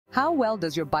How well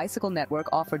does your bicycle network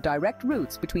offer direct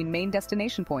routes between main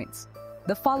destination points?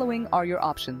 The following are your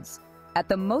options. At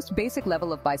the most basic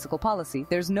level of bicycle policy,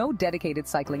 there's no dedicated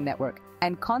cycling network,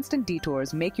 and constant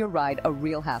detours make your ride a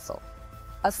real hassle.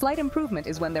 A slight improvement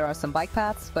is when there are some bike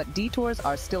paths, but detours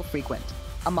are still frequent.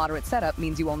 A moderate setup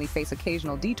means you only face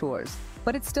occasional detours,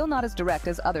 but it's still not as direct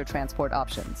as other transport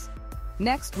options.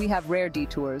 Next, we have rare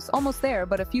detours, almost there,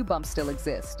 but a few bumps still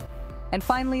exist. And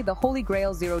finally, the holy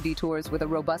grail, zero detours with a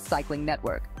robust cycling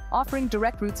network, offering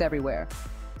direct routes everywhere.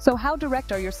 So how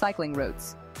direct are your cycling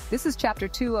routes? This is Chapter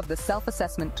 2 of the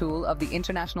self-assessment tool of the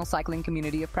International Cycling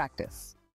Community of Practice.